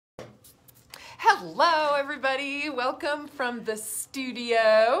Hello, everybody. Welcome from the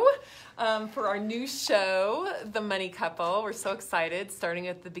studio for our new show, The Money Couple. We're so excited, starting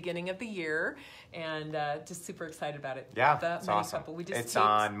at the beginning of the year, and just super excited about it. Yeah, The it's Money awesome. Couple. We just It's taped.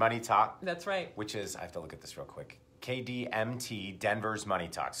 on Money Talk. That's right. Which is, I have to look at this real quick. KDMT, Denver's Money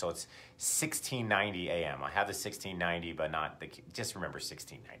Talk. So it's 1690 AM. I have the 1690, but not the, just remember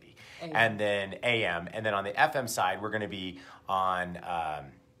 1690. AM. And then AM. And then on the FM side, we're going to be on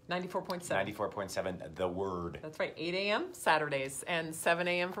 94.7. 94.7, The Word. That's right, 8 a.m. Saturdays and 7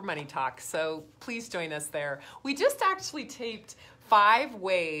 a.m. for Money Talk. So please join us there. We just actually taped 5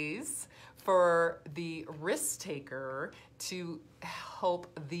 ways for the risk taker to help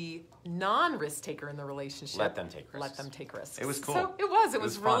the non-risk taker in the relationship. Let them take risks. Let them take risks. It was cool. So it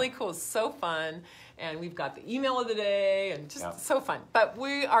was really fun. cool. It was so fun. And we've got the email of the day and just Yep. so fun. But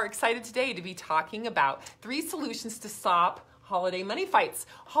we are excited today to be talking about 3 solutions to stop holiday money fights.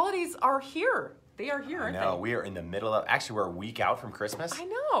 Holidays are here. They are here, aren't No, they? we are in the middle of, actually we're a week out from Christmas. I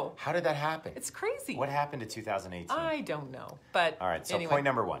know. How did that happen? It's crazy. What happened to 2018? I don't know. But All right, so anyway. point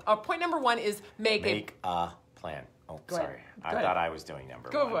number 1. Point number 1 is make a plan. Oh, Go sorry. ahead. I Go ahead. thought I was doing number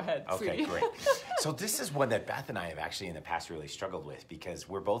Go 1. ahead, Okay, sweetie. great. So this is one that Beth and I have actually in the past really struggled with because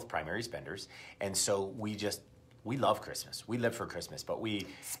we're both primary spenders. And so we love Christmas. We live for Christmas, but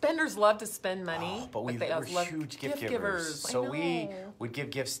spenders love to spend money. but they we're also love huge gift givers. givers. So I we know. would give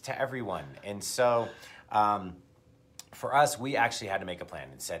gifts to everyone. And so for us, we actually had to make a plan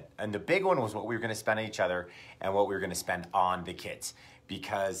and the big one was what we were going to spend on each other and what we were going to spend on the kids.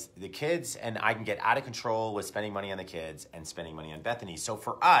 Because the kids and I can get out of control with spending money on the kids and spending money on Bethany. So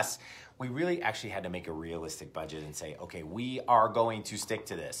for us, we really actually had to make a realistic budget and say, okay, we are going to stick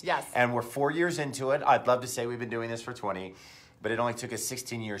to this. Yes. And we're 4 years into it. I'd love to say we've been doing this for 20, but it only took us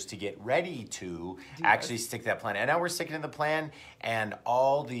 16 years to get ready to actually stick to that plan. And now we're sticking to the plan, and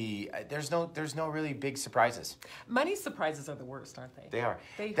all the there's no really big surprises. Money surprises are the worst, aren't they? They are.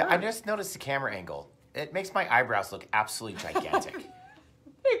 They I hurt. just noticed the camera angle. It makes my eyebrows look absolutely gigantic.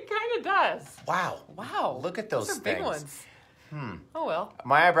 It kind of does. Wow. Wow. Look at those Those are things. big ones. Oh, well.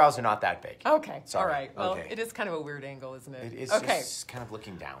 My eyebrows are not that big. Okay. Sorry. All right. Well, Okay. it is kind of a weird angle, isn't it? It is okay. just kind of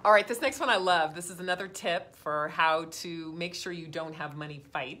looking down. All right, this next one I love. This is another tip for how to make sure you don't have money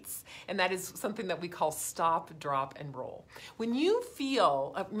fights, and that is something that we call stop, drop, and roll. When you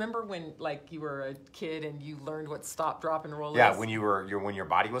feel, remember when like you were a kid and you learned what stop, drop, and roll Yeah, is? when your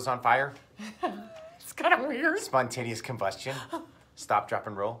body was on fire, It's kind of weird. spontaneous combustion, stop, drop,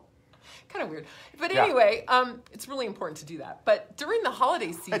 and roll. Kind of weird. But Yeah. anyway, it's really important to do that. But during the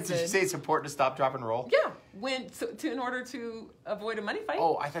holiday season... Did you say it's important to stop, drop, and roll? Yeah, in order to avoid a money fight.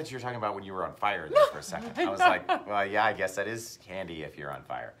 Oh, I thought you were talking about when you were on fire there for a second. I was like, well, yeah, I guess that is handy if you're on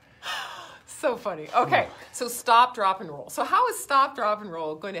fire. So funny. Okay, so stop, drop, and roll. So how is stop, drop, and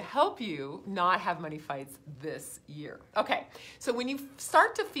roll going to help you not have money fights this year? Okay, so when you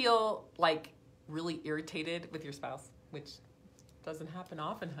start to feel like really irritated with your spouse, which doesn't happen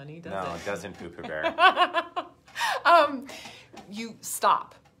often, honey, does No, it? it doesn't, Poo-Poo Bear. You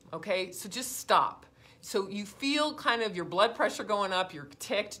stop, okay? So just stop. So you feel kind of your blood pressure going up, you're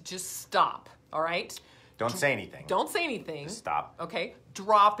ticked, just stop, all right? Don't say anything. Don't say anything. Just stop. Okay,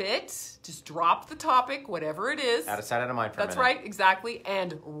 drop it. Just drop the topic, whatever it is. Out of sight, out of mind for a That's minute. right, exactly.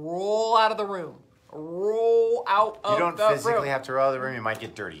 And roll out of the room. Roll out of the room. You don't physically have to roll out of the room. You might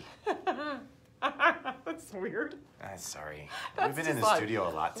get dirty. That's weird. Sorry. That's We've been in just the odd. studio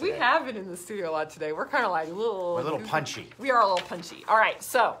a lot today. We have been in the studio a lot today. We're kind of like We're a little punchy. We are a little punchy. All right,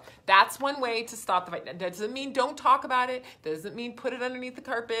 so that's one way to stop the fight. That doesn't mean don't talk about it. Doesn't mean put it underneath the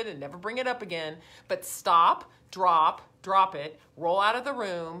carpet and never bring it up again. But stop, drop it, roll out of the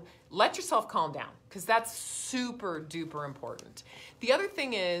room, let yourself calm down, because that's super duper important. The other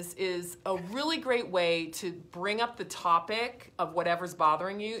thing is a really great way to bring up the topic of whatever's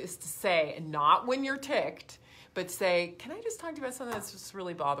bothering you is to say, and not when you're ticked, but say, can I just talk to you about something that's just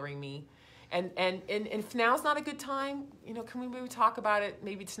really bothering me? And if now's not a good time, can we maybe talk about it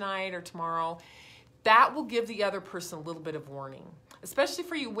maybe tonight or tomorrow? That will give the other person a little bit of warning. Especially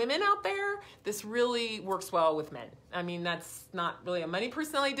for you women out there, this really works well with men. I mean, that's not really a money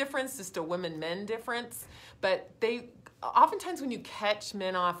personality difference, just a women-men difference. But oftentimes when you catch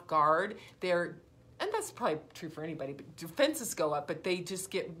men off guard, and that's probably true for anybody, but defenses go up, but they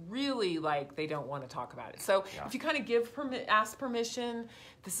just get really like they don't want to talk about it. So if you kind of ask permission,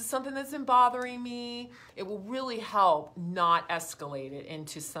 this is something that's been bothering me, it will really help not escalate it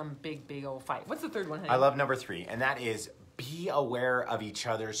into some big, big old fight. What's the third one, honey? I love number 3, and that is be aware of each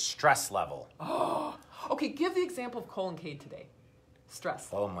other's stress level. Oh, okay, give the example of Cole and Cade today. Stress.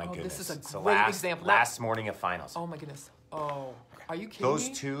 Oh my goodness. This is It's a the great example. Last morning of finals. Oh my goodness. Oh, are you kidding Those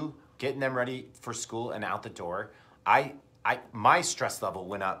me? two getting them ready for school and out the door, my stress level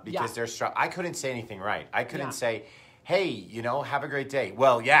went up because they're stressed. I couldn't say anything right. I couldn't say, hey, you know, have a great day.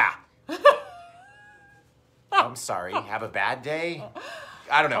 Well, yeah. I'm sorry. Have a bad day?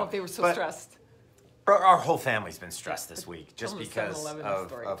 I don't know. Oh, they were so stressed. Our whole family's been stressed this week just because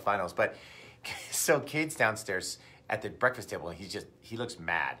of finals. But so Cade's downstairs at the breakfast table, and he looks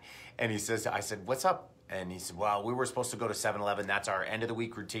mad. And he says, I said, what's up? And he said, well, we were supposed to go to 7-Eleven. That's our end of the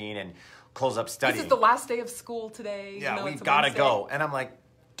week routine and close up studying. This is the last day of school today. Yeah, you know, we've got to go. And I'm like,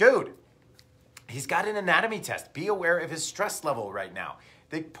 dude, he's got an anatomy test. Be aware of his stress level right now.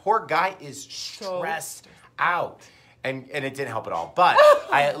 The poor guy is stressed out. And it didn't help at all. But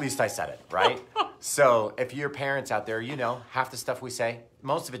at least I said it, right? So if you're parents out there, you know, half the stuff we say,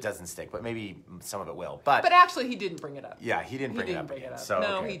 most of it doesn't stick, but maybe some of it will. But actually, he didn't bring it up. Yeah, he didn't bring it up again. So,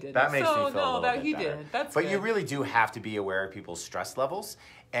 no, he didn't. That makes me feel a little bit he better. did. That's But good. you really do have to be aware of people's stress levels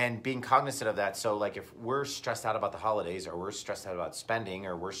and being cognizant of that. So, like, if we're stressed out about the holidays, or we're stressed out about spending,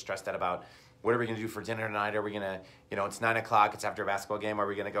 or we're stressed out about what are we going to do for dinner tonight? Are we going to, you know, it's 9 o'clock, it's after a basketball game. Are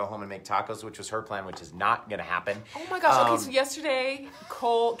we going to go home and make tacos, which was her plan, which is not going to happen. Oh my gosh. Okay, so yesterday,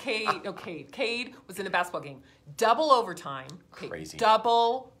 Cade was in a basketball game. Double overtime. Crazy.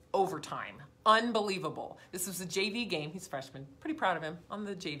 Double overtime. Unbelievable. This was a JV game. He's a freshman. Pretty proud of him on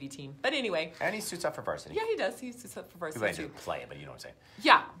the JV team. But anyway. And he suits up for varsity. Yeah, he does. He suits up for varsity He too. didn't play it, but you know what I'm saying.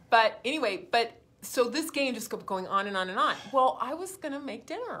 Yeah, but anyway, so this game just kept going on and on and on. Well, I was going to make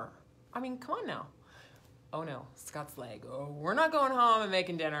dinner. I mean, come on now. Oh no, Scott's leg. Oh, we're not going home and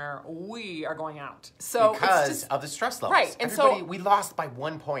making dinner. We are going out. So because of the stress levels. Right. And so we lost by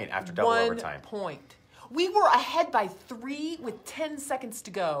 1 point after double overtime. 1 point. We were ahead by 3 with 10 seconds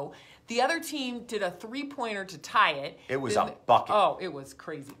to go. The other team did a 3-pointer to tie it. It was a bucket. Oh, it was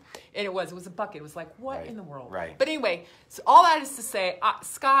crazy. And it was a bucket. It was like, what in the world? Right. But anyway, so all that is to say,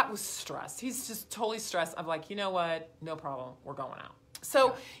 Scott was stressed. He's just totally stressed. I'm like, you know what? No problem. We're going out.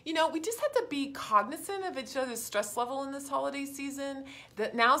 So, you know, we just have to be cognizant of each other's stress level in this holiday season.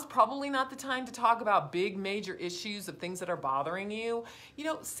 That now's probably not the time to talk about big major issues of things that are bothering you. You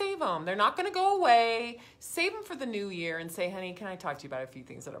know, save them. They're not going to go away. Save them for the new year and say, honey, can I talk to you about a few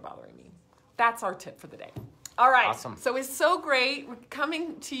things that are bothering me? That's our tip for the day. All right. Awesome. So it's so great. We're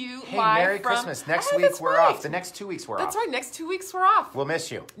coming to you hey, live Merry from... Christmas. Next week we're off. The next 2 weeks we're off. That's right. Next 2 weeks we're off. We'll miss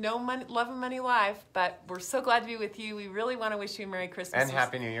you. No money, Love and Money Live, but we're so glad to be with you. We really want to wish you a Merry Christmas. And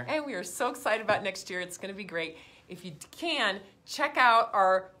Happy New Year. And we are so excited about next year. It's going to be great. If you can, check out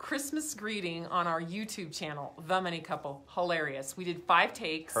our Christmas greeting on our YouTube channel, The Money Couple. Hilarious. We did 5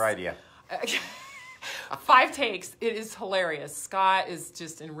 takes. Her idea. 5 takes. It is hilarious. Scott is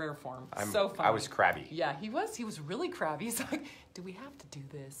just in rare form. So funny. I was crabby. Yeah, he was. He was really crabby. He's like, do we have to do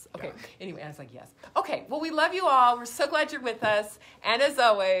this? Okay. Yeah. Anyway, I was like, yes. Okay. Well, we love you all. We're so glad you're with us. And as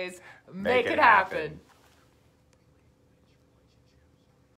always, make it happen.